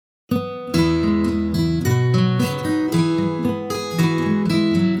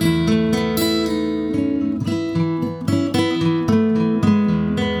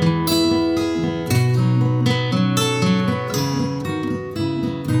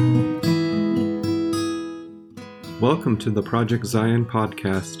Welcome to the Project Zion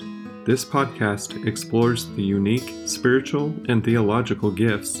podcast. This podcast explores the unique spiritual and theological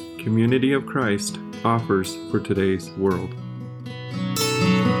gifts Community of Christ offers for today's world.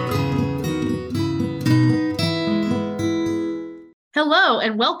 Hello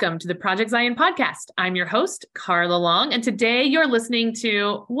and welcome to the Project Zion podcast. I'm your host, Carla Long, and today you're listening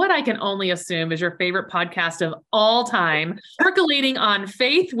to what I can only assume is your favorite podcast of all time, Percolating on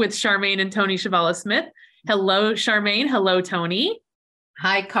Faith with Charmaine and Tony Chavala-Smith. Hello, Charmaine. Hello, Tony.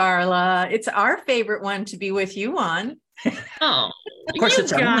 Hi, Carla. It's our favorite one to be with you on. Oh, of course,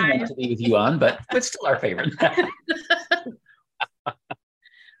 it's our only one to be with you on, but it's still our favorite.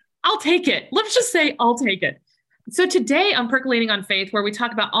 I'll take it. Let's just say I'll take it. So today on Percolating on Faith, where we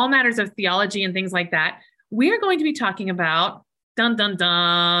talk about all matters of theology and things like that, we are going to be talking about, dun, dun,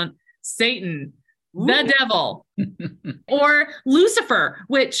 dun, Satan, the devil, or Lucifer,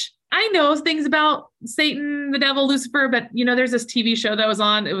 which I know things about Satan, the devil, Lucifer, but there's this TV show that was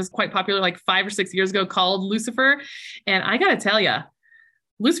on. It was quite popular like 5 or 6 years ago called Lucifer. And I got to tell you,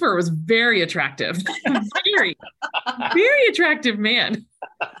 Lucifer was very attractive, very, very attractive man.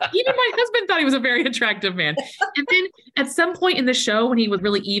 Even my husband thought he was a very attractive man. And then at some point in the show, when he was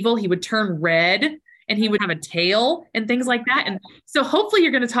really evil, he would turn red and he would have a tail and things like that. And so hopefully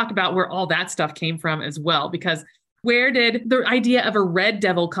you're going to talk about where all that stuff came from as well, because where did the idea of a red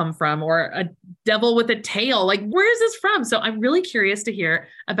devil come from, or a devil with a tail? Like, where is this from? So I'm really curious to hear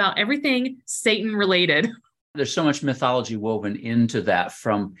about everything Satan related. There's so much mythology woven into that,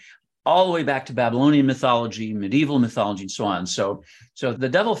 from all the way back to Babylonian mythology, medieval mythology, and so on. So the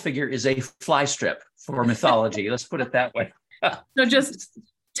devil figure is a fly strip for mythology. Let's put it that way. So just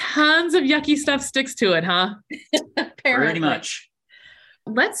tons of yucky stuff sticks to it, huh? Pretty much.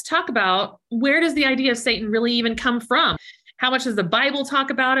 Let's talk about, where does the idea of Satan really even come from? How much does the Bible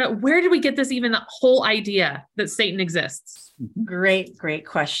talk about it? Where did we get this, even the whole idea that Satan exists? Great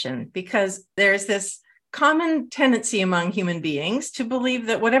question. Because there's this common tendency among human beings to believe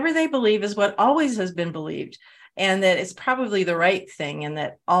that whatever they believe is what always has been believed, and that it's probably the right thing, and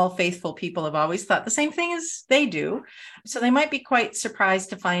that all faithful people have always thought the same thing as they do. So they might be quite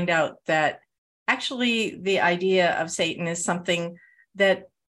surprised to find out that actually the idea of Satan is something that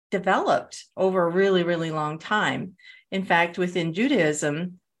developed over a really, really long time. In fact, within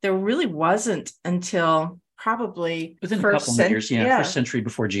Judaism, there really wasn't until probably within a couple of years, first century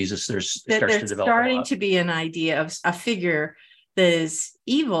before Jesus, there's starting to be an idea of a figure that is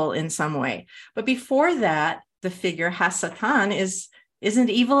evil in some way. But before that, the figure Hasatan isn't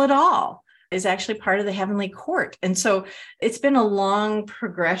evil at all, is actually part of the heavenly court. And so it's been a long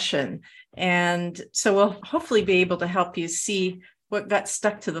progression. And so we'll hopefully be able to help you see what got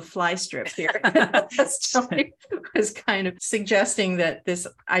stuck to the fly strip here. Tony was kind of suggesting that this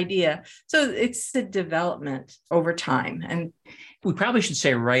idea. So it's the development over time. And we probably should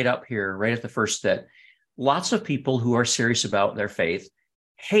say right up here, right at the first, that lots of people who are serious about their faith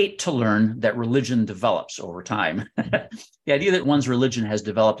hate to learn that religion develops over time. The idea that one's religion has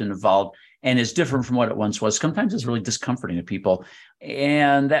developed and evolved and is different from what it once was sometimes is really discomforting to people.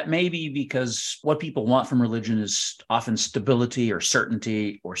 And that may be because what people want from religion is often stability or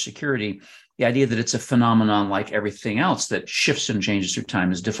certainty or security. The idea that it's a phenomenon like everything else that shifts and changes through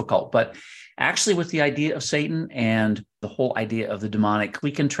time is difficult. But actually, with the idea of Satan and the whole idea of the demonic, we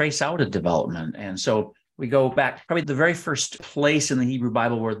can trace out a development. And so we go back, probably the very first place in the Hebrew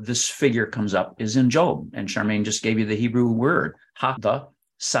Bible where this figure comes up is in Job. And Charmaine just gave you the Hebrew word, the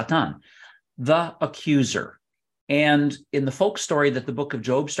Satan, the accuser. And in the folk story that the book of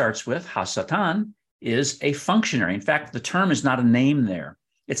Job starts with, Hasatan is a functionary. In fact, the term is not a name there.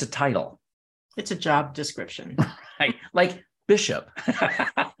 It's a title. It's a job description. Right, like bishop.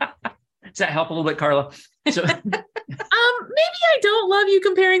 Does that help a little bit, Carla? So, maybe I don't love you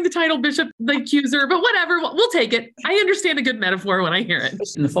comparing the title bishop, the accuser, but whatever, we'll take it. I understand a good metaphor when I hear it.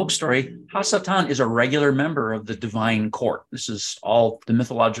 In the folk story, Hasatan is a regular member of the divine court. This is all the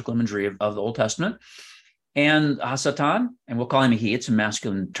mythological imagery of the Old Testament. And Hasatan, and we'll call him a he, it's a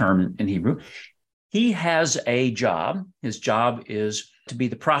masculine term in Hebrew. He has a job. His job is to be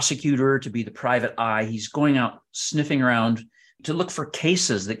the prosecutor, to be the private eye. He's going out sniffing around to look for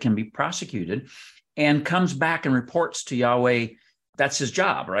cases that can be prosecuted, and comes back and reports to Yahweh. That's his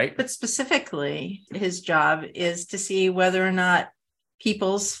job, right? But specifically, his job is to see whether or not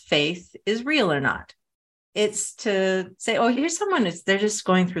people's faith is real or not. It's to say, oh, here's someone, they're just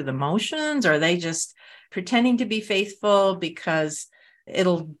going through the motions, or are they just pretending to be faithful because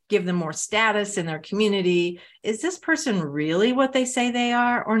it'll give them more status in their community. Is this person really what they say they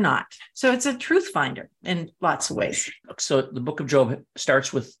are or not? So it's a truth finder in lots of ways. So the book of Job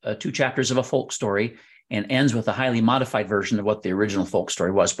starts with 2 chapters of a folk story, and ends with a highly modified version of what the original folk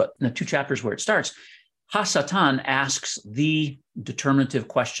story was. But in the 2 chapters where it starts, Hasatan asks the determinative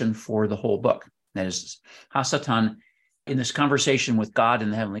question for the whole book. That is, Hasatan, in this conversation with God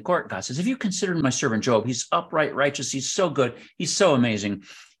in the heavenly court, God says, "If you consider my servant Job, he's upright, righteous, he's so good, he's so amazing."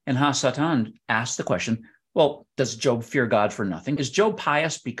 And Hasatan asks the question, well, does Job fear God for nothing? Is Job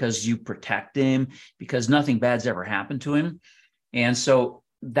pious because you protect him, because nothing bad's ever happened to him? And so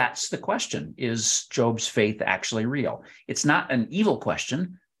that's the question. Is Job's faith actually real? It's not an evil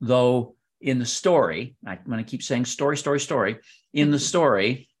question, though in the story, I'm going to keep saying story. In the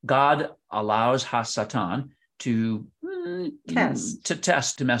story, God allows Hasatan to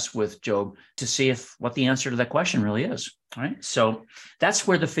mess with Job to see if what the answer to that question really is. All right. So that's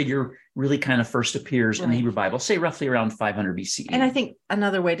where the figure really kind of first appears in the Hebrew Bible, say roughly around 500 BCE. And I think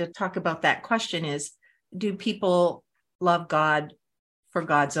another way to talk about that question is, do people love God for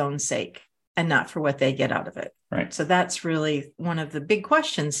God's own sake and not for what they get out of it? Right. So that's really one of the big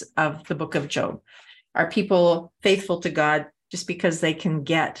questions of the book of Job. Are people faithful to God just because they can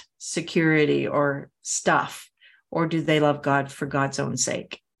get security or stuff? Or do they love God for God's own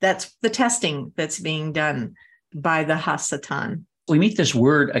sake? That's the testing that's being done by the Hasatan. We meet this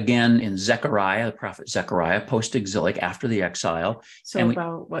word again in Zechariah, the prophet Zechariah, post-exilic, after the exile. So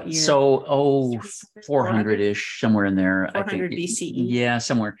about what year? So, 400-ish, somewhere in there. 400 BCE. Yeah,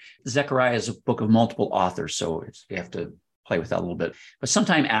 somewhere. Zechariah is a book of multiple authors, so you have to play with that a little bit. But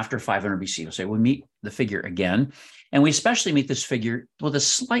sometime after 500 BC, we'll say we meet the figure again. And we especially meet this figure with a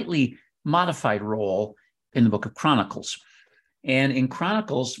slightly modified role in the book of Chronicles. And in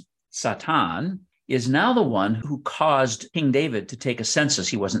Chronicles, Satan is now the one who caused King David to take a census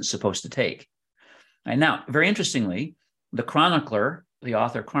he wasn't supposed to take. And now, very interestingly, the chronicler, the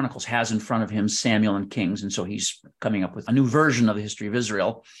author of Chronicles, has in front of him Samuel and Kings. And so he's coming up with a new version of the history of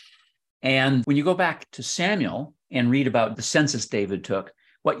Israel. And when you go back to Samuel and read about the census David took,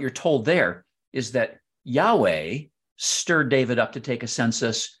 what you're told there is that Yahweh stirred David up to take a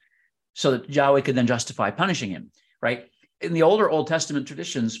census so that Yahweh could then justify punishing him, right? In the older Old Testament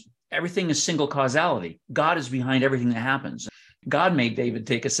traditions, everything is single causality. God is behind everything that happens. God made David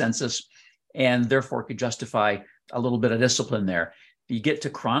take a census and therefore could justify a little bit of discipline there. You get to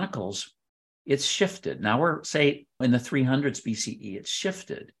Chronicles, it's shifted. Now we're, say, in the 300s BCE, it's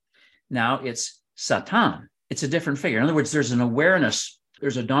shifted. Now it's Satan. It's a different figure. In other words, there's an awareness,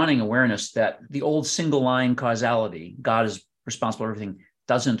 there's a dawning awareness that the old single line causality, God is responsible for everything,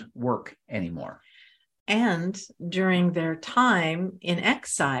 doesn't work anymore. And during their time in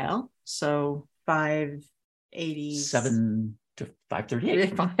exile, so 587 to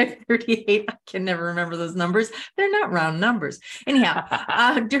 538. 538, I can never remember those numbers. They're not round numbers.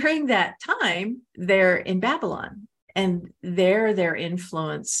 Anyhow, during that time, they're in Babylon, and they're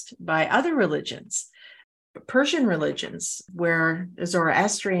influenced by other religions, Persian religions, where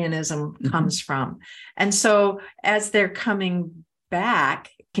Zoroastrianism comes from. And so as they're coming back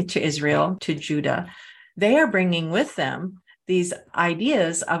to Israel, to Judah, they are bringing with them these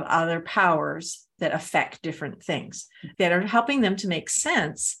ideas of other powers that affect different things, that are helping them to make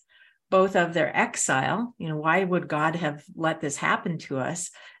sense both of their exile. Why would God have let this happen to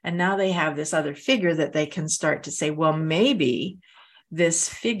us? And now they have this other figure that they can start to say, well, maybe this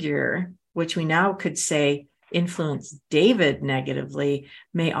figure, which we now could say influenced David negatively,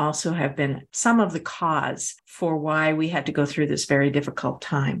 may also have been some of the cause for why we had to go through this very difficult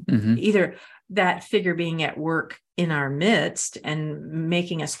time. Either that figure being at work in our midst and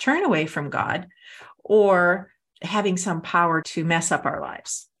making us turn away from God, or having some power to mess up our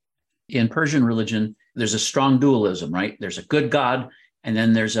lives. In Persian religion, there's a strong dualism, right? There's a good God, and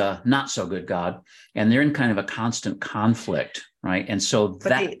then there's a not so good God, and they're in kind of a constant conflict, right? And so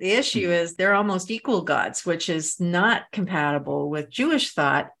the issue is they're almost equal gods, which is not compatible with Jewish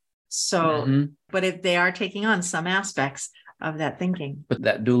thought. So, but if they are taking on some aspects of that thinking. But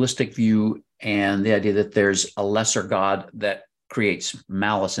that dualistic view and the idea that there's a lesser God that creates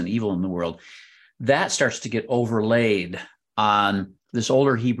malice and evil in the world, that starts to get overlaid on this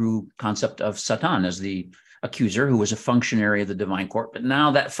older Hebrew concept of Satan as the accuser, who was a functionary of the divine court. But now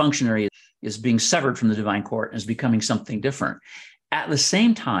that functionary is being severed from the divine court and is becoming something different. At the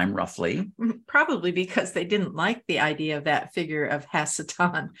same time, roughly. Probably because they didn't like the idea of that figure of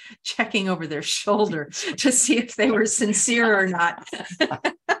Hasatan checking over their shoulder to see if they were sincere or not.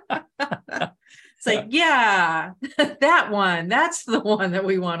 It's like, yeah, that one, that's the one that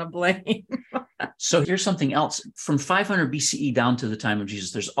we want to blame. So here's something else. From 500 BCE down to the time of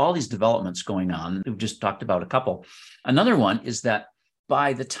Jesus, there's all these developments going on. We've just talked about a couple. Another one is that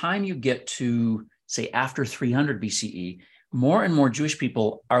by the time you get to, say, after 300 BCE, more and more Jewish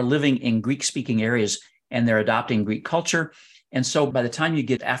people are living in Greek-speaking areas and they're adopting Greek culture. And so by the time you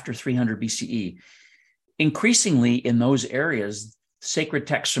get after 300 BCE, increasingly in those areas, sacred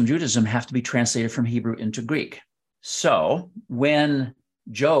texts from Judaism have to be translated from Hebrew into Greek. So when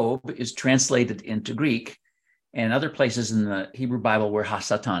Job is translated into Greek, and other places in the Hebrew Bible where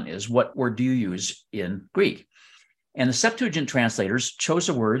Hasatan is, what word do you use in Greek? And the Septuagint translators chose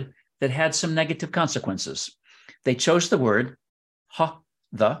a word that had some negative consequences. They chose the word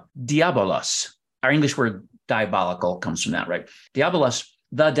the diabolos. Our English word diabolical comes from that, right? Diabolos,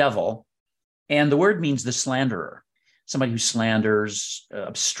 the devil. And the word means the slanderer, somebody who slanders,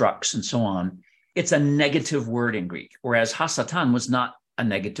 obstructs, and so on. It's a negative word in Greek, whereas Hasatan was not a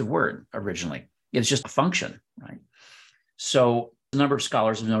negative word originally. It's just a function, right? So a number of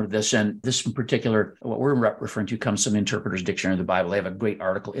scholars have noted this, and this in particular, what we're referring to comes from Interpreter's Dictionary of the Bible. They have a great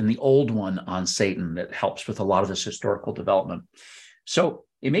article in the old one on Satan that helps with a lot of this historical development. So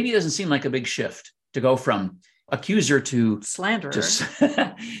it maybe doesn't seem like a big shift to go from accuser to slanderer,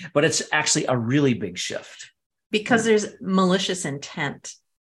 but it's actually a really big shift. Because there's malicious intent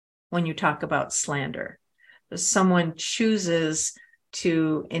when you talk about slander. Someone chooses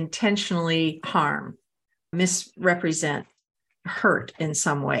to intentionally harm, misrepresent, hurt in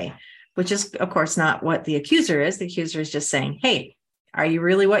some way, which is, of course, not what the accuser is. The accuser is just saying, hey, are you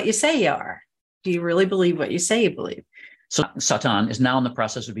really what you say you are? Do you really believe what you say you believe? So Satan is now in the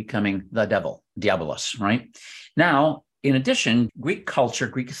process of becoming the devil, diabolos, right? Now, in addition, Greek culture,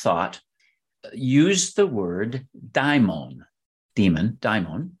 Greek thought used the word daimon,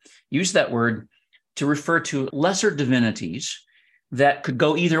 used that word to refer to lesser divinities that could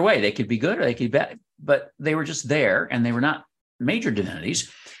go either way. They could be good or they could be bad, but they were just there and they were not major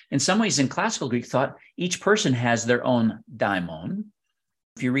divinities. In some ways, in classical Greek thought, each person has their own daimon.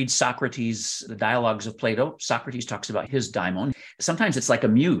 If you read Socrates, the dialogues of Plato, Socrates talks about his daimon. Sometimes it's like a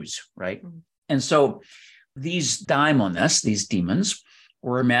muse, right? Mm-hmm. And so these daimones, these demons,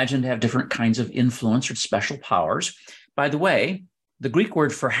 were imagined to have different kinds of influence or special powers. By the way, the Greek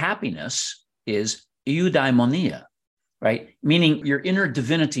word for happiness is eudaimonia, right? Meaning your inner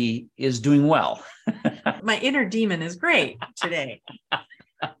divinity is doing well. My inner demon is great today.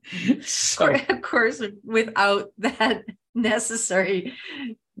 So, of course, without that necessary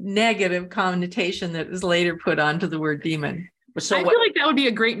negative connotation that was later put onto the word demon. So I feel like that would be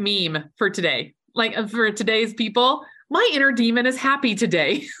a great meme for today. Like for today's people, my inner demon is happy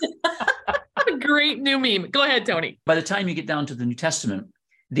today. A great new meme. Go ahead, Tony. By the time you get down to the New Testament,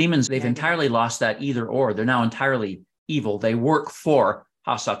 demons, they've entirely lost that either or. They're now entirely evil. They work for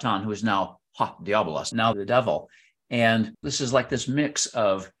Hasatan, who is now Diabolos, now the devil. And this is like this mix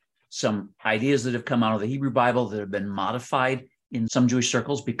of some ideas that have come out of the Hebrew Bible that have been modified in some Jewish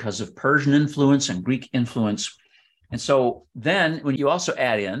circles because of Persian influence and Greek influence. And so then when you also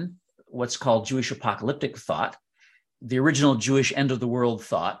add in what's called Jewish apocalyptic thought, the original Jewish end of the world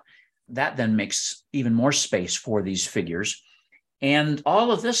thought, that then makes even more space for these figures. And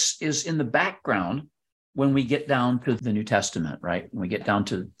all of this is in the background when we get down to the New Testament, right? When we get down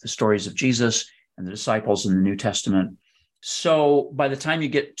to the stories of Jesus and the disciples in the New Testament. So by the time you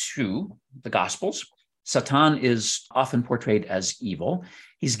get to the Gospels, Satan is often portrayed as evil.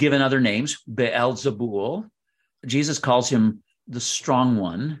 He's given other names, Beelzebul. Jesus calls him the strong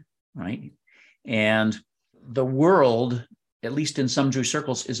one, right? And the world, at least in some Jewish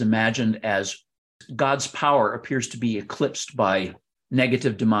circles, is imagined as God's power appears to be eclipsed by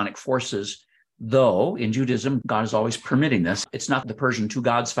negative demonic forces, though in Judaism, God is always permitting this. It's not the Persian two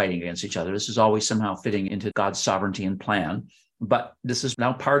gods fighting against each other. This is always somehow fitting into God's sovereignty and plan. But this is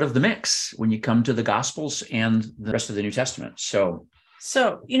now part of the mix when you come to the Gospels and the rest of the New Testament. So,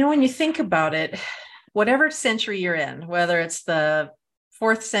 when you think about it, whatever century you're in, whether it's the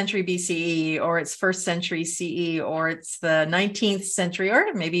 4th century BCE, or it's 1st century CE, or it's the 19th century,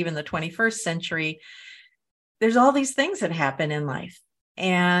 or maybe even the 21st century, there's all these things that happen in life.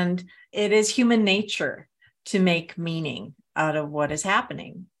 And it is human nature to make meaning out of what is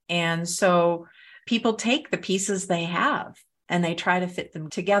happening. And so people take the pieces they have and they try to fit them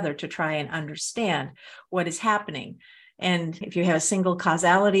together to try and understand what is happening. And if you have a single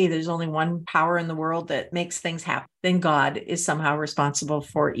causality, there's only one power in the world that makes things happen, then God is somehow responsible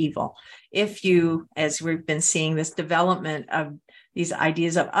for evil. If you, as we've been seeing this development of these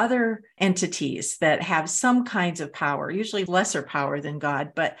ideas of other entities that have some kinds of power, usually lesser power than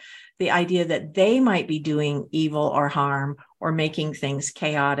God, but the idea that they might be doing evil or harm or making things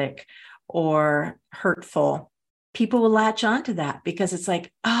chaotic or hurtful, people will latch onto that because it's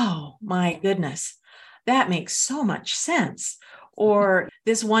like, oh my goodness, that makes so much sense. Or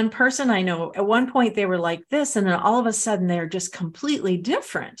this one person I know, at one point they were like this, and then all of a sudden they're just completely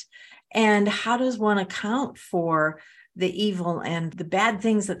different. And how does one account for the evil and the bad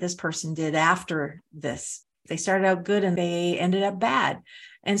things that this person did after this? They started out good and they ended up bad.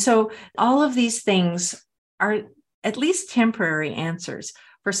 And so all of these things are at least temporary answers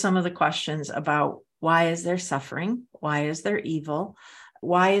for some of the questions about why is there suffering? Why is there evil?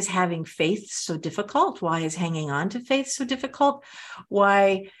 Why is having faith so difficult? Why is hanging on to faith so difficult?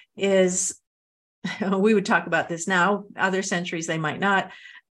 Why is, we would talk about this now, other centuries they might not.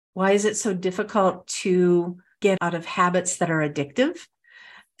 Why is it so difficult to get out of habits that are addictive?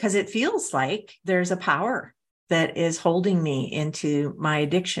 Because it feels like there's a power that is holding me into my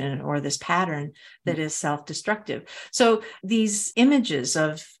addiction or this pattern that is self-destructive. So these images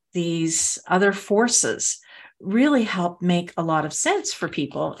of these other forces really help make a lot of sense for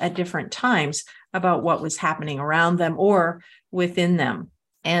people at different times about what was happening around them or within them.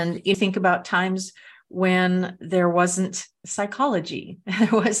 And you think about times when there wasn't psychology,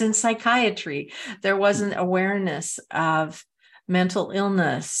 there wasn't psychiatry, there wasn't awareness of mental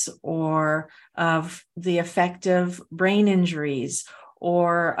illness or of the effect of brain injuries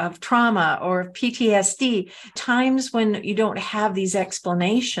or of trauma or PTSD. Times when you don't have these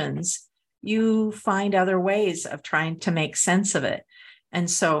explanations, you find other ways of trying to make sense of it. And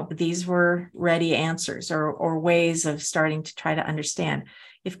so these were ready answers or ways of starting to try to understand.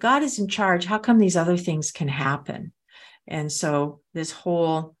 If God is in charge, how come these other things can happen? And so this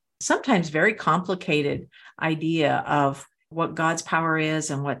whole, sometimes very complicated idea of what God's power is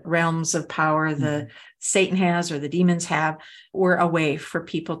and what realms of power the Satan has or the demons have were a way for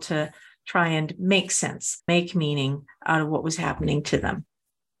people to try and make sense, make meaning out of what was happening to them.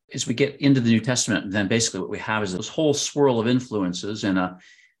 As we get into the New Testament, then basically what we have is this whole swirl of influences. And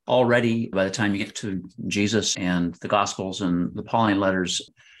already by the time you get to Jesus and the Gospels and the Pauline letters,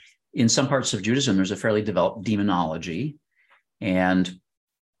 in some parts of Judaism, there's a fairly developed demonology. And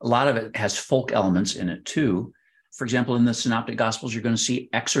a lot of it has folk elements in it too. For example, in the Synoptic Gospels, you're going to see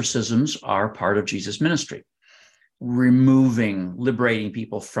exorcisms are part of Jesus' ministry, removing, liberating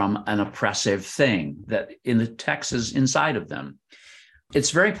people from an oppressive thing that in the text is inside of them.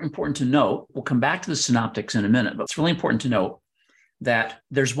 It's very important to note, we'll come back to the Synoptics in a minute, but it's really important to note that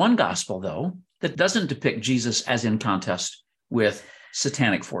there's one gospel, though, that doesn't depict Jesus as in contest with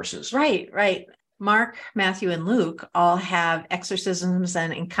satanic forces. Right. Mark, Matthew, and Luke all have exorcisms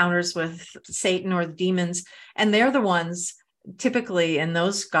and encounters with Satan or the demons, and they're the ones typically in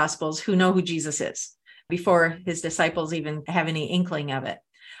those gospels who know who Jesus is before his disciples even have any inkling of it.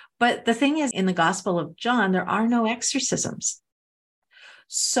 But the thing is, in the Gospel of John, there are no exorcisms.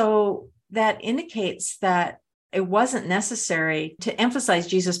 So that indicates that it wasn't necessary to emphasize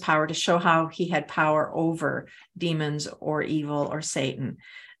Jesus' power to show how he had power over demons or evil or Satan.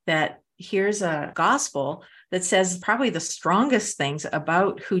 That here's a gospel that says probably the strongest things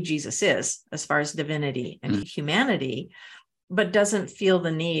about who Jesus is as far as divinity and humanity, but doesn't feel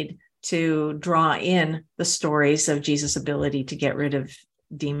the need to draw in the stories of Jesus' ability to get rid of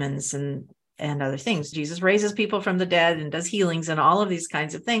demons and other things. Jesus raises people from the dead and does healings and all of these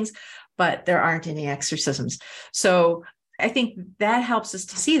kinds of things, but there aren't any exorcisms. So I think that helps us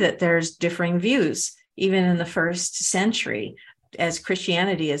to see that there's differing views, even in the first century, as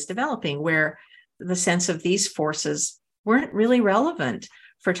Christianity is developing, where the sense of these forces weren't really relevant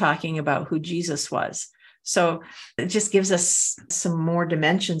for talking about who Jesus was. So it just gives us some more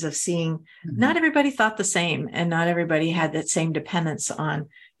dimensions of seeing not everybody thought the same, and not everybody had that same dependence on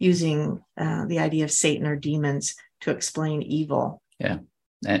using the idea of Satan or demons to explain evil. Yeah.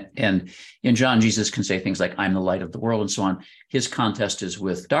 And in John, Jesus can say things like, I'm the light of the world, and so on. His contest is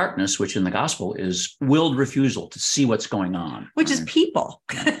with darkness, which in the gospel is willed refusal to see what's going on. Which is people.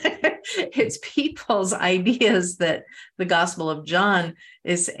 It's people's ideas that the Gospel of John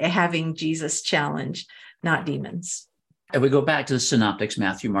is having Jesus challenge, not demons. If we go back to the Synoptics,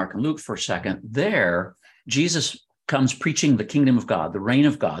 Matthew, Mark, and Luke for a second, there, Jesus comes preaching the kingdom of God, the reign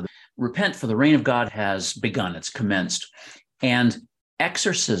of God. Repent, for the reign of God has begun, it's commenced. And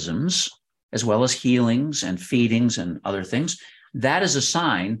exorcisms, as well as healings and feedings and other things, that is a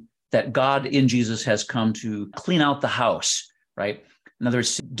sign that God in Jesus has come to clean out the house, right? In other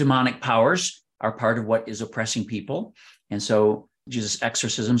words, demonic powers are part of what is oppressing people. And so Jesus'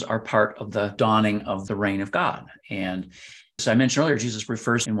 exorcisms are part of the dawning of the reign of God. And as I mentioned earlier, Jesus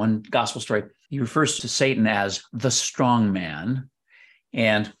refers in one gospel story, he refers to Satan as the strong man.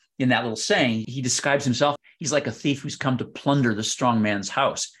 And in that little saying, he describes himself, he's like a thief who's come to plunder the strong man's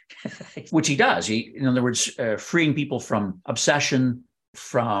house, which he does. In other words, freeing people from obsession,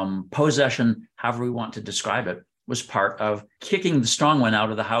 from possession, however we want to describe it, was part of kicking the strong one out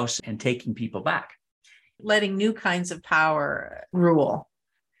of the house and taking people back. Letting new kinds of power rule.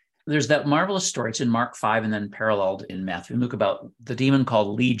 There's that marvelous story. It's in Mark 5 and then paralleled in Matthew and Luke about the demon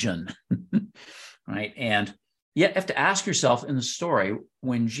called Legion, right? And you have to ask yourself in the story,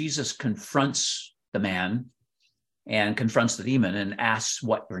 when Jesus confronts the man and confronts the demon and asks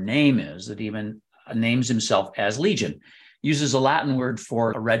what your name is, the demon names himself as Legion, uses a Latin word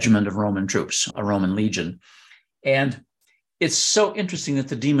for a regiment of Roman troops, a Roman legion. And it's so interesting that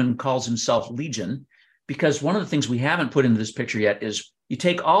the demon calls himself Legion, because one of the things we haven't put into this picture yet is you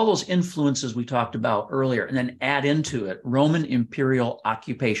take all those influences we talked about earlier and then add into it Roman imperial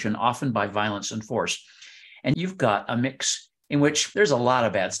occupation, often by violence and force. And you've got a mix in which there's a lot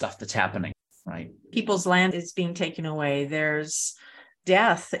of bad stuff that's happening, right? People's land is being taken away. There's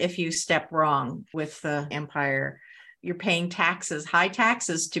death if you step wrong with the empire. You're paying taxes, high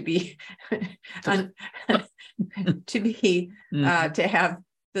taxes to be to have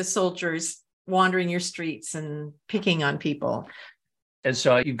the soldiers wandering your streets and picking on people. And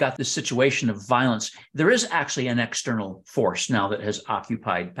so you've got this situation of violence. There is actually an external force now that has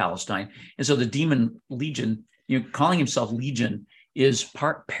occupied Palestine. And so the demon Legion, calling himself Legion, is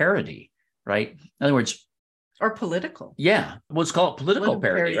part parody, right? In other words, or political. Yeah. Let's call it political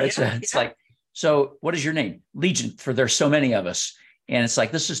parody, right? Yeah, it's like, so what is your name? Legion, for there's so many of us. And it's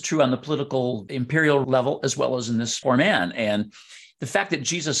like, this is true on the political imperial level as well as in this poor man. And the fact that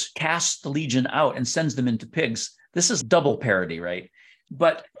Jesus casts the legion out and sends them into pigs, this is double parody, right?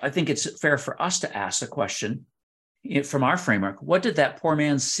 But I think it's fair for us to ask the question from our framework, what did that poor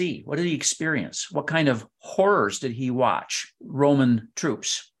man see? What did he experience? What kind of horrors did he watch Roman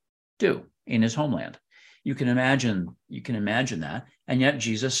troops do in his homeland? You can imagine that. And yet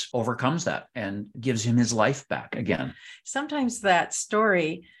Jesus overcomes that and gives him his life back again. Sometimes that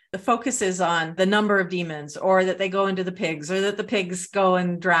story, the focus is on the number of demons, or that they go into the pigs, or that the pigs go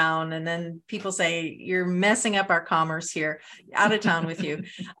and drown. And then people say, you're messing up our commerce here, out of town with you.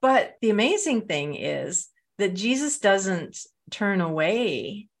 But the amazing thing is that Jesus doesn't turn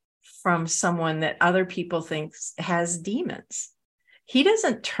away from someone that other people think has demons. He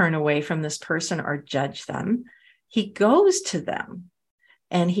doesn't turn away from this person or judge them. He goes to them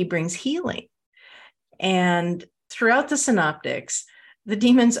and he brings healing. And throughout the synoptics, the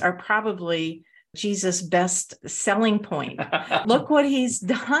demons are probably Jesus' best selling point. Look what he's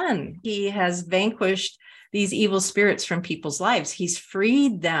done. He has vanquished these evil spirits from people's lives. He's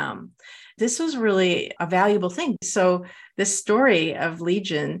freed them. This was really a valuable thing. So this story of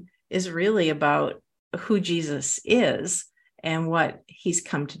Legion is really about who Jesus is and what he's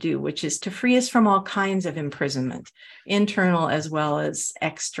come to do, which is to free us from all kinds of imprisonment, internal as well as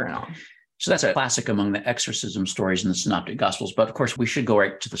external. So that's a classic among the exorcism stories in the Synoptic Gospels. But of course, we should go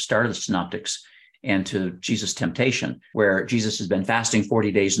right to the start of the Synoptics and to Jesus' temptation, where Jesus has been fasting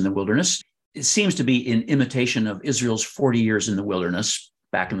 40 days in the wilderness. It seems to be in imitation of Israel's 40 years in the wilderness,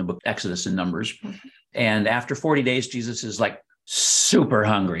 back in the book Exodus and Numbers. And after 40 days, Jesus is like super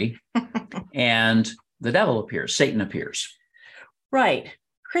hungry. And the devil appears, Satan appears. Right.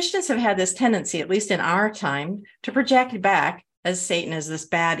 Christians have had this tendency, at least in our time, to project back as Satan as this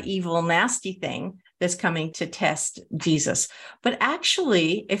bad, evil, nasty thing that's coming to test Jesus. But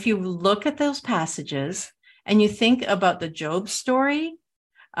actually, if you look at those passages and you think about the Job story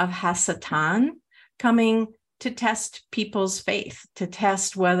of Hasatan coming to test people's faith, to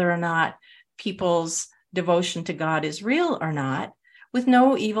test whether or not people's devotion to God is real or not, with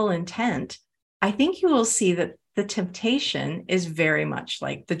no evil intent, I think you will see that the temptation is very much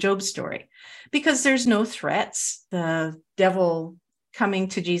like the Job story, because there's no threats. The devil coming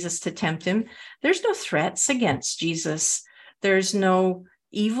to Jesus to tempt him, there's no threats against Jesus. There's no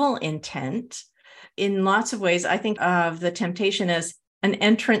evil intent. In lots of ways, I think of the temptation as an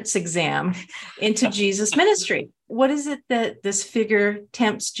entrance exam into Jesus' ministry. What is it that this figure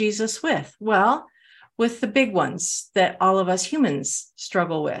tempts Jesus with? Well, with the big ones that all of us humans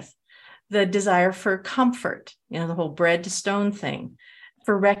struggle with. The desire for comfort, the whole bread to stone thing,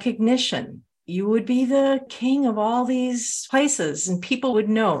 for recognition. You would be the king of all these places and people would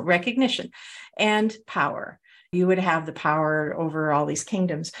know, recognition, and power. You would have the power over all these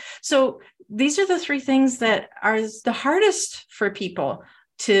kingdoms. So these are the three things that are the hardest for people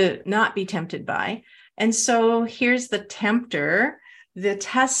to not be tempted by. And so here's the tempter, the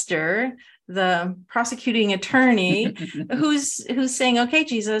tester, the prosecuting attorney who's saying, okay,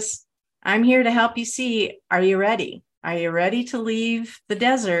 Jesus, I'm here to help you see, are you ready? Are you ready to leave the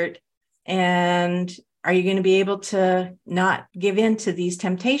desert? And are you going to be able to not give in to these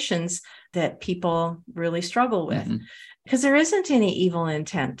temptations that people really struggle with? Because there isn't any evil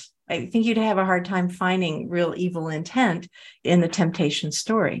intent. I think you'd have a hard time finding real evil intent in the temptation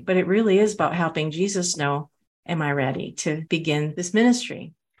story, but it really is about helping Jesus know, am I ready to begin this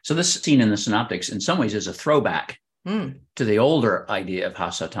ministry? So this scene in the Synoptics in some ways is a throwback to the older idea of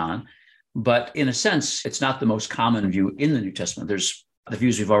Hasatan. But in a sense, it's not the most common view in the New Testament. There's the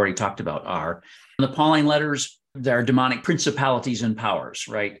views we've already talked about are in the Pauline letters, there are demonic principalities and powers,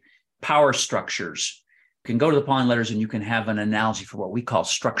 right? Power structures. You can go to the Pauline letters and you can have an analogy for what we call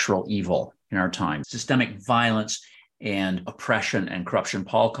structural evil in our time, systemic violence and oppression and corruption.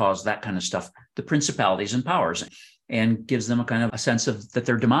 Paul calls that kind of stuff the principalities and powers and gives them a kind of a sense of that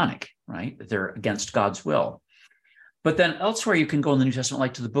they're demonic, right? That they're against God's will. But then elsewhere, you can go in the New Testament,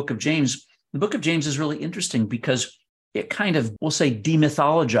 like to the book of James. The book of James is really interesting because it kind of, we'll say,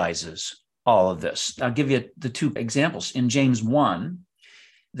 demythologizes all of this. I'll give you the two examples. In James 1,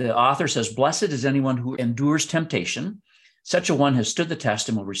 the author says, "Blessed is anyone who endures temptation. Such a one has stood the test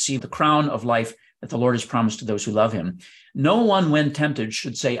and will receive the crown of life that the Lord has promised to those who love him. No one, when tempted,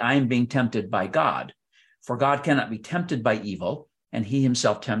 should say, I am being tempted by God. For God cannot be tempted by evil, and he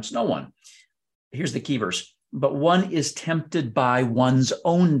himself tempts no one." Here's the key verse. "But one is tempted by one's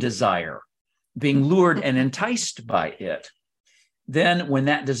own desire, being lured and enticed by it. Then when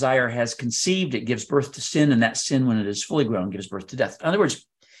that desire has conceived, it gives birth to sin, and that sin, when it is fully grown, gives birth to death." In other words,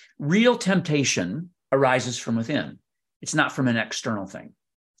 real temptation arises from within. It's not from an external thing.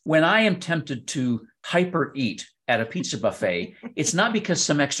 When I am tempted to hyper eat at a pizza buffet, it's not because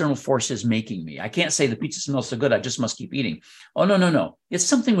some external force is making me. I can't say the pizza smells so good, I just must keep eating. Oh, no. It's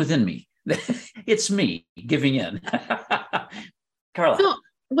something within me. It's me giving in. Carla. So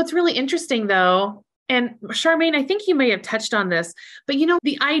what's really interesting though, and Charmaine, I think you may have touched on this, but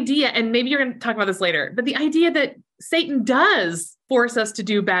the idea, and maybe you're going to talk about this later, but the idea that Satan does force us to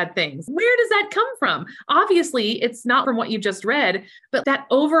do bad things. Where does that come from? Obviously, it's not from what you've just read, but that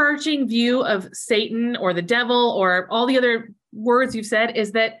overarching view of Satan or the devil or all the other words you've said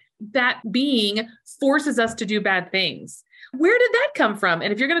is that being forces us to do bad things. Where did that come from?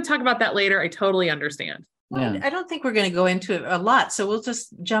 And if you're going to talk about that later, I totally understand. Well, I don't think we're going to go into it a lot, so we'll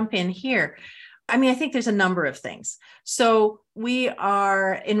just jump in here. I think there's a number of things. So we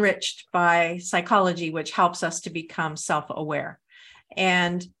are enriched by psychology, which helps us to become self-aware.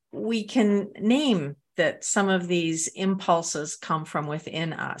 And we can name that some of these impulses come from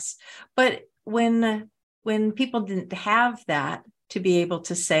within us. But when people didn't have that to be able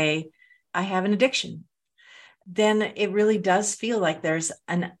to say, I have an addiction, then it really does feel like there's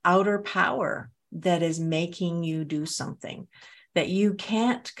an outer power that is making you do something that you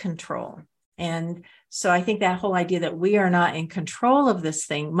can't control. And so I think that whole idea that we are not in control of this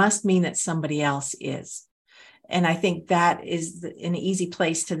thing must mean that somebody else is. And I think that is an easy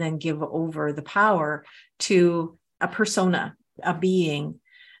place to then give over the power to a persona, a being,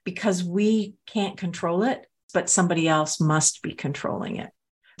 because we can't control it, but somebody else must be controlling it.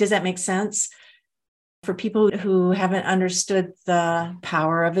 Does that make sense? For people who haven't understood the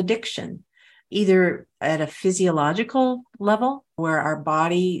power of addiction, either at a physiological level where our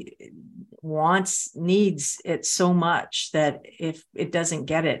body needs it so much that if it doesn't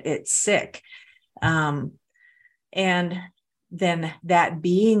get it, it's sick. And then that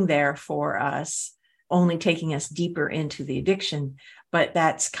being there for us, only taking us deeper into the addiction, but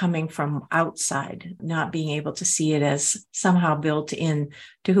that's coming from outside, not being able to see it as somehow built in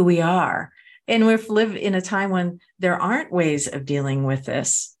to who we are. And we've lived in a time when there aren't ways of dealing with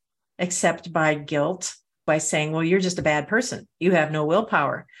this except by guilt, by saying, well, you're just a bad person. You have no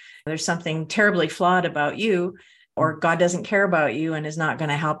willpower. There's something terribly flawed about you, or God doesn't care about you and is not going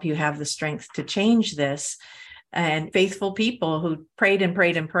to help you have the strength to change this. And faithful people who prayed and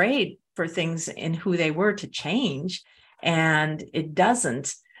prayed and prayed for things in who they were to change, and it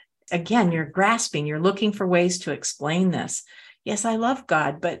doesn't. Again, you're grasping, you're looking for ways to explain this. Yes, I love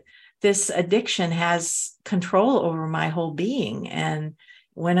God, but this addiction has control over my whole being. And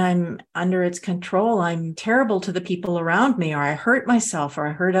when I'm under its control, I'm terrible to the people around me, or I hurt myself, or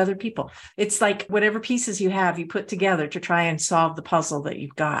I hurt other people. It's like whatever pieces you have, you put together to try and solve the puzzle that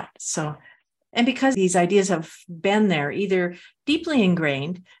you've got. So, and because these ideas have been there, either deeply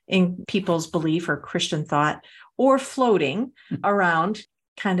ingrained in people's belief or Christian thought, or floating around,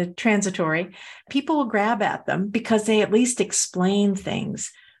 kind of transitory, people will grab at them because they at least explain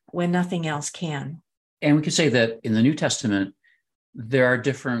things when nothing else can. And we could say that in the New Testament, there are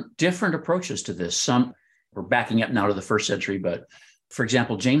different approaches to this. Some, we're backing up now to the first century, but for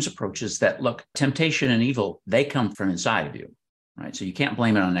example, James approaches that, look, temptation and evil, they come from inside of you, right? So you can't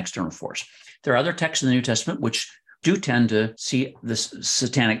blame it on an external force. There are other texts in the New Testament which do tend to see this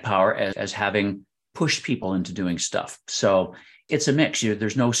satanic power as having pushed people into doing stuff. So it's a mix.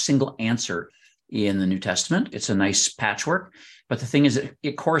 There's no single answer in the New Testament. It's a nice patchwork. But the thing is,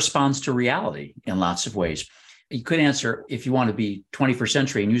 it corresponds to reality in lots of ways. You could answer, if you want to be 21st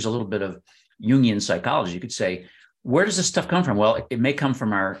century and use a little bit of Jungian psychology, you could say, where does this stuff come from? Well, it may come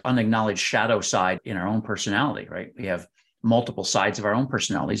from our unacknowledged shadow side in our own personality, right? We have multiple sides of our own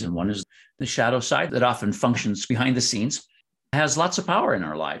personalities, and one is the shadow side that often functions behind the scenes, has lots of power in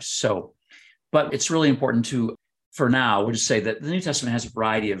our lives. So, but it's really important to, for now, we'll just say that the New Testament has a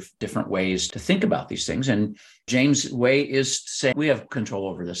variety of different ways to think about these things. And James' way is to say we have control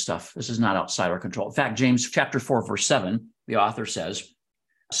over this stuff. This is not outside our control. In fact, James chapter 4, verse 7, the author says,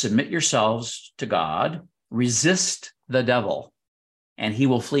 submit yourselves to God, resist the devil, and he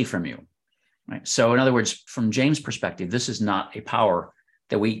will flee from you. Right? So in other words, from James' perspective, this is not a power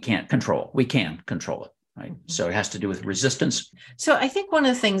that we can't control. We can control it. Right? So it has to do with resistance. So I think one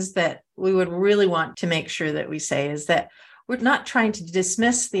of the things that we would really want to make sure that we say is that we're not trying to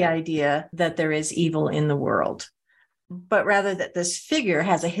dismiss the idea that there is evil in the world, but rather that this figure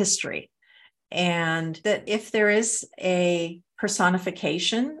has a history, and that if there is a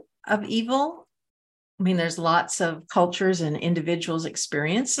personification of evil, I mean, there's lots of cultures and individuals'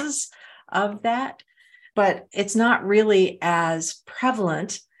 experiences of that, but it's not really as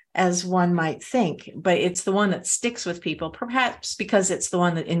prevalent as one might think, but it's the one that sticks with people, perhaps because it's the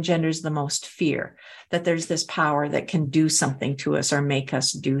one that engenders the most fear, that there's this power that can do something to us or make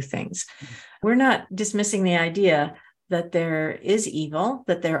us do things. We're not dismissing the idea that there is evil,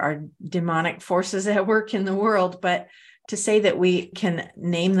 that there are demonic forces at work in the world, but to say that we can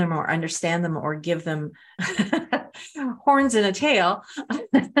name them or understand them or give them horns and a tail,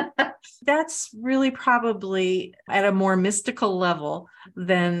 that's really probably at a more mystical level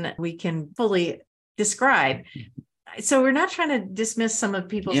than we can fully describe. So we're not trying to dismiss some of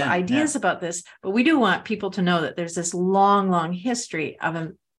people's ideas about this, but we do want people to know that there's this long, long history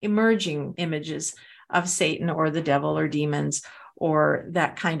of emerging images of Satan or the devil or demons or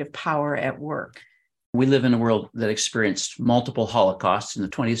that kind of power at work. We live in a world that experienced multiple Holocausts in the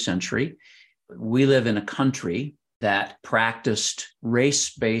 20th century. We live in a country that practiced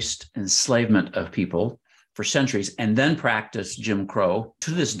race-based enslavement of people for centuries and then practiced Jim Crow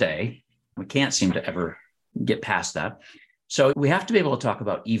to this day. We can't seem to ever get past that. So we have to be able to talk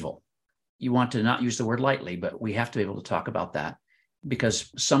about evil. You want to not use the word lightly, but we have to be able to talk about that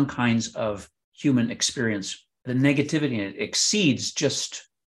because some kinds of human experience, the negativity in it exceeds just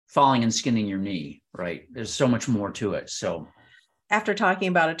falling and skinning your knee, right? There's so much more to it. So after talking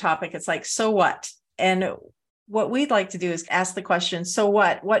about a topic, it's like, so what? And what we'd like to do is ask the question, so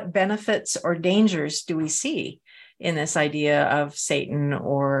what? What benefits or dangers do we see in this idea of Satan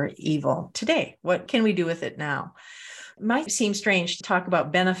or evil today? What can we do with it now? It might seem strange to talk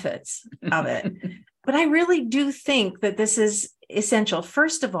about benefits of it, but I really do think that this is essential.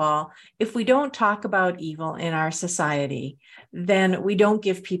 First of all, if we don't talk about evil in our society, then we don't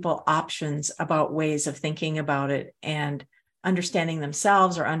give people options about ways of thinking about it and understanding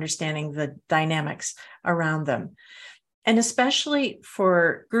themselves or understanding the dynamics around them. And especially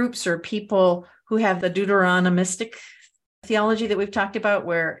for groups or people who have the Deuteronomistic theology that we've talked about,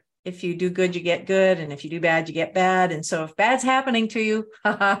 where if you do good, you get good, and if you do bad, you get bad. And so if bad's happening to you,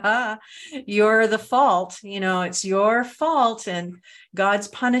 you're the fault, it's your fault, and God's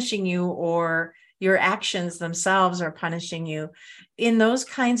punishing you, or your actions themselves are punishing you. In those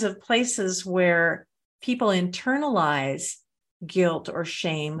kinds of places where people internalize guilt or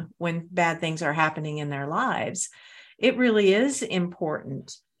shame when bad things are happening in their lives, it really is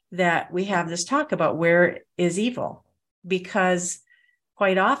important that we have this talk about where is evil, because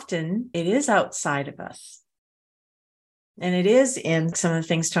quite often it is outside of us. And it is in some of the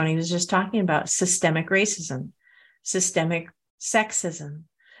things Tony was just talking about: systemic racism, systemic sexism,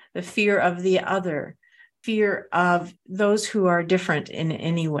 the fear of the other, fear of those who are different in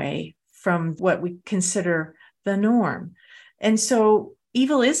any way from what we consider the norm. And so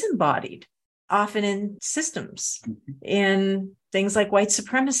evil is embodied often in systems, in things like white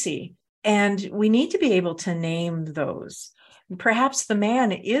supremacy. And we need to be able to name those. Perhaps the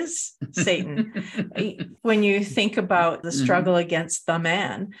man is Satan when you think about the struggle against the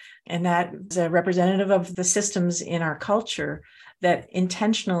man. And that is a representative of the systems in our culture that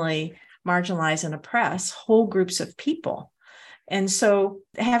intentionally marginalize and oppress whole groups of people. And so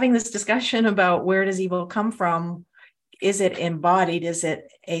having this discussion about where does evil come from, is it embodied, is it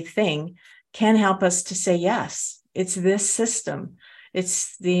a thing, can help us to say, yes, it's this system.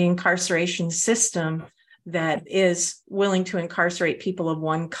 It's the incarceration system that is willing to incarcerate people of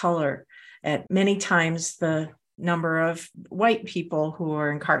one color at many times the number of white people who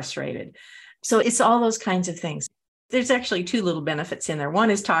are incarcerated. So it's all those kinds of things. There's actually two little benefits in there.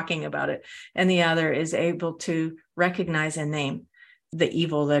 One is talking about it, and the other is able to recognize and name the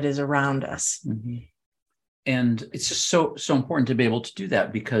evil that is around us. And it's just so important to be able to do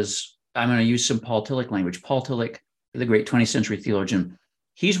that, because I'm going to use some Paul Tillich language. Paul Tillich, the great 20th century theologian,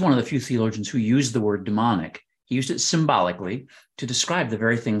 he's one of the few theologians who used the word demonic. He used it symbolically to describe the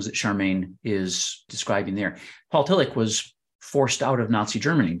very things that Charmaine is describing there. Paul Tillich was forced out of Nazi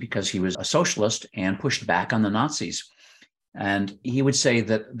Germany because he was a socialist and pushed back on the Nazis. And he would say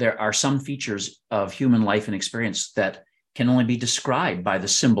that there are some features of human life and experience that can only be described by the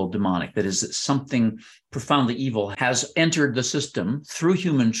symbol demonic. That is, that something profoundly evil has entered the system through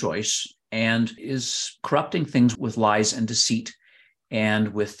human choice and is corrupting things with lies and deceit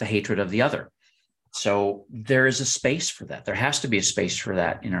and with the hatred of the other. So there is a space for that. There has to be a space for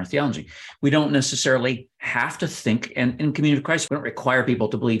that in our theology. We don't necessarily have to think, and in Community of Christ, we don't require people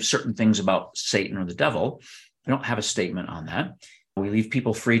to believe certain things about Satan or the devil. We don't have a statement on that. We leave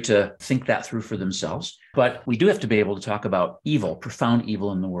people free to think that through for themselves. But we do have to be able to talk about evil, profound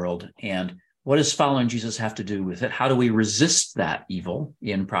evil in the world, and what does following Jesus have to do with it? How do we resist that evil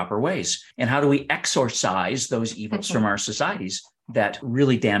in proper ways? And how do we exorcise those evils from our societies that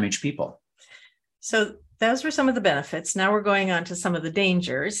really damage people? So those were some of the benefits. Now we're going on to some of the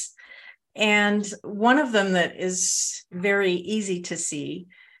dangers. And one of them that is very easy to see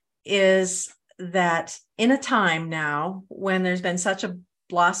is that in a time now when there's been such a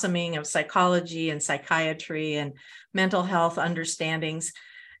blossoming of psychology and psychiatry and mental health understandings,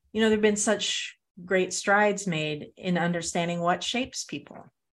 there have been such great strides made in understanding what shapes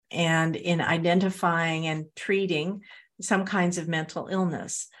people and in identifying and treating some kinds of mental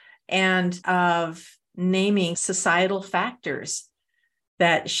illness, and of naming societal factors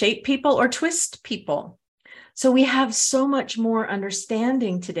that shape people or twist people. So we have so much more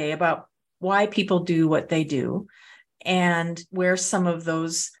understanding today about why people do what they do and where some of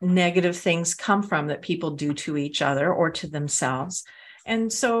those negative things come from that people do to each other or to themselves.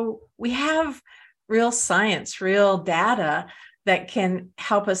 And so we have real science, real data that can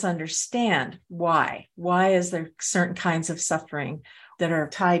help us understand why. Why is there certain kinds of suffering that are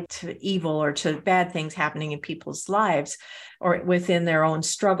tied to evil or to bad things happening in people's lives or within their own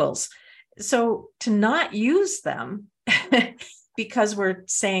struggles? So to not use them because we're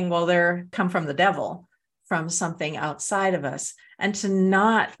saying, well, they're come from the devil, from something outside of us, and to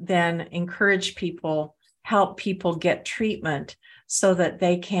not then encourage people, help people get treatment so that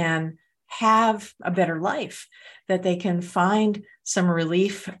they can have a better life, that they can find some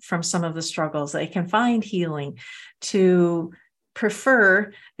relief from some of the struggles, they can find healing, to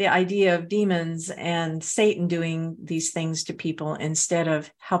prefer the idea of demons and Satan doing these things to people instead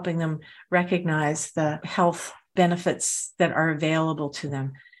of helping them recognize the health benefits that are available to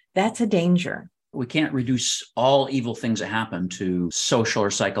them. That's a danger. We can't reduce all evil things that happen to social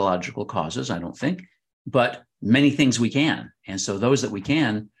or psychological causes, I don't think, but many things we can. And so those that we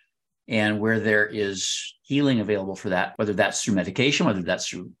can, and where there is healing available for that, whether that's through medication, whether that's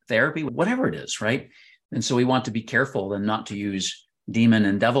through therapy, whatever it is, right? And so we want to be careful and not to use demon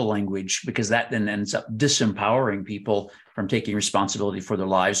and devil language, because that then ends up disempowering people from taking responsibility for their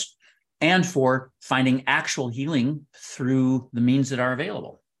lives and for finding actual healing through the means that are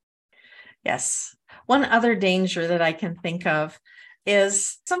available. Yes. One other danger that I can think of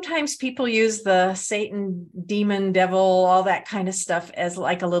is sometimes people use the Satan, demon, devil, all that kind of stuff as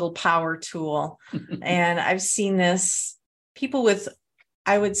like a little power tool. And I've seen this, people with,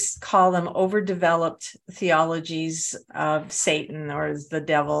 I would call them overdeveloped theologies of Satan or the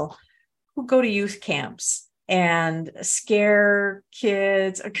devil, who go to youth camps and scare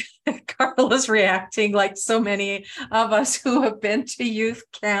kids. Carla's reacting like so many of us who have been to youth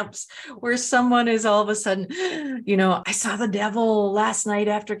camps, where someone is all of a sudden, I saw the devil last night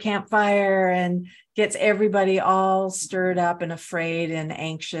after campfire, and gets everybody all stirred up and afraid and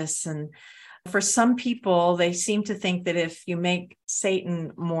anxious. And for some people, they seem to think that if you make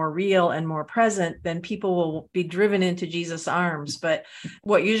Satan more real and more present, then people will be driven into Jesus' arms. But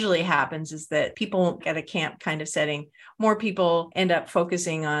what usually happens is that people at a camp kind of setting, more people end up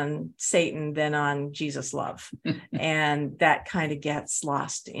focusing on Satan than on Jesus' love. And that kind of gets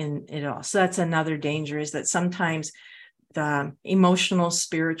lost in it all. So that's another danger, is that sometimes the emotional,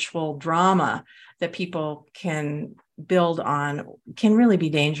 spiritual drama that people can build on can really be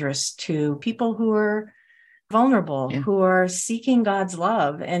dangerous to people who are vulnerable, who are seeking God's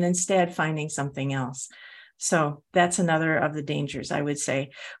love and instead finding something else. So that's another of the dangers, I would say.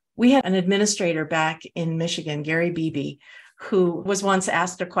 We had an administrator back in Michigan, Gary Beebe, who was once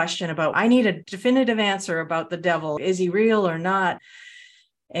asked a question about, I need a definitive answer about the devil. Is he real or not?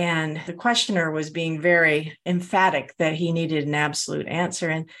 And the questioner was being very emphatic that he needed an absolute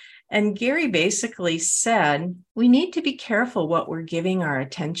answer. And Gary basically said, we need to be careful what we're giving our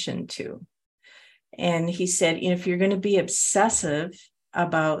attention to. And he said, if you're going to be obsessive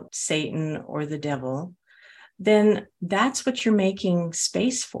about Satan or the devil, then that's what you're making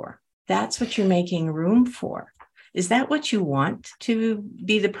space for. That's what you're making room for. Is that what you want to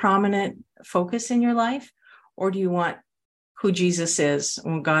be the prominent focus in your life? Or do you want who Jesus is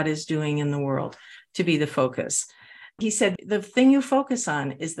and what God is doing in the world to be the focus? He said, the thing you focus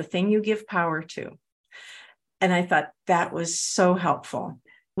on is the thing you give power to. And I thought that was so helpful.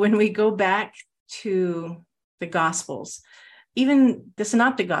 When we go back to the Gospels, even the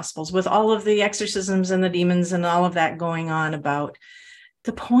Synoptic Gospels, with all of the exorcisms and the demons and all of that going on about,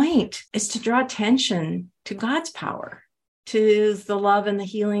 the point is to draw attention to God's power, to the love and the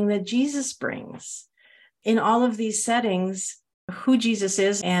healing that Jesus brings. In all of these settings, who Jesus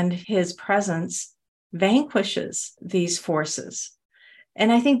is and his presence vanquishes these forces.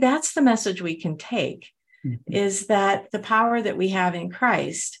 And I think that's the message we can take, is that the power that we have in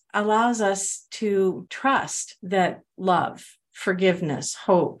Christ allows us to trust that love, forgiveness,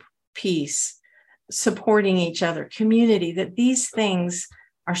 hope, peace, supporting each other, community, that these things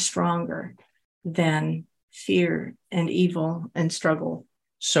are stronger than fear and evil and struggle.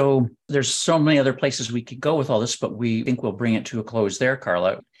 So there's so many other places we could go with all this, but we think we'll bring it to a close there,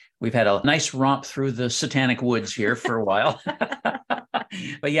 Carla. We've had a nice romp through the satanic woods here for a while.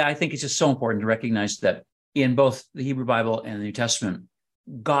 But yeah, I think it's just so important to recognize that in both the Hebrew Bible and the New Testament,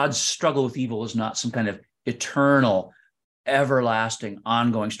 God's struggle with evil is not some kind of eternal, everlasting,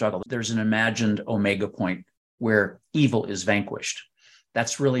 ongoing struggle. There's an imagined omega point where evil is vanquished.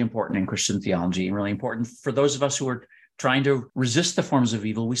 That's really important in Christian theology, and really important for those of us who are trying to resist the forms of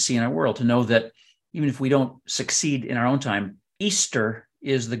evil we see in our world, to know that even if we don't succeed in our own time, Easter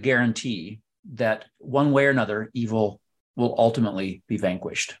is the guarantee that one way or another, evil will ultimately be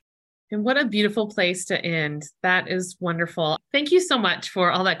vanquished. And what a beautiful place to end. That is wonderful. Thank you so much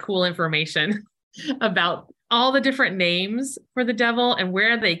for all that cool information about all the different names for the devil and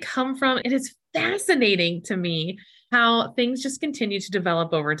where they come from. It is fascinating to me how things just continue to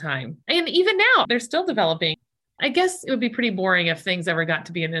develop over time. And even now, they're still developing. I guess it would be pretty boring if things ever got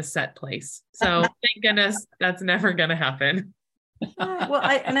to be in a set place. So thank goodness that's never going to happen.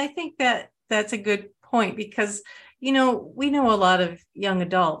 I think that that's a good point, because, we know a lot of young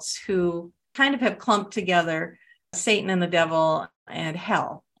adults who kind of have clumped together Satan and the devil and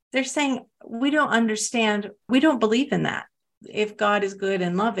hell. They're saying, we don't understand, we don't believe in that. If God is good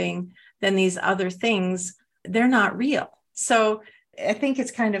and loving, then these other things, they're not real. So I think it's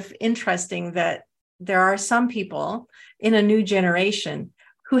kind of interesting that there are some people in a new generation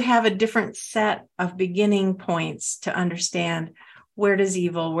who have a different set of beginning points to understand, where does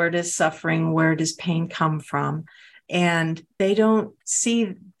evil, where does suffering, where does pain come from? And they don't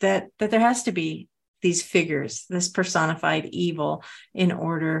see that there has to be these figures, this personified evil, in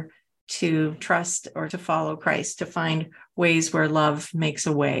order to trust or to follow Christ, to find ways where love makes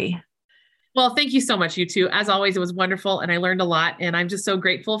a way. Well, thank you so much, you two. As always, it was wonderful and I learned a lot. And I'm just so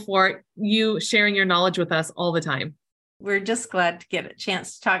grateful for you sharing your knowledge with us all the time. We're just glad to get a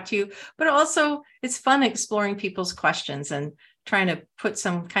chance to talk to you, but also it's fun exploring people's questions and trying to put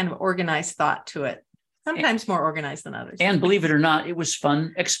some kind of organized thought to it. Sometimes more organized than others. And believe it or not, it was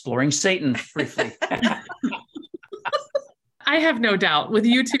fun exploring Satan briefly. I have no doubt. With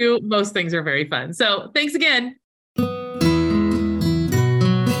you two, most things are very fun. So thanks again.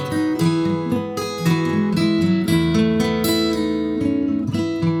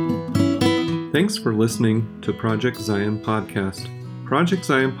 Thanks for listening to Project Zion Podcast. Project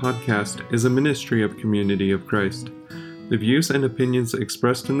Zion Podcast is a ministry of Community of Christ. The views and opinions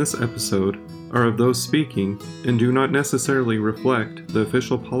expressed in this episode are of those speaking and do not necessarily reflect the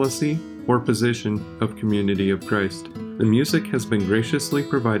official policy or position of Community of Christ. The music has been graciously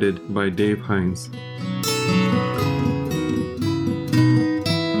provided by Dave Hines.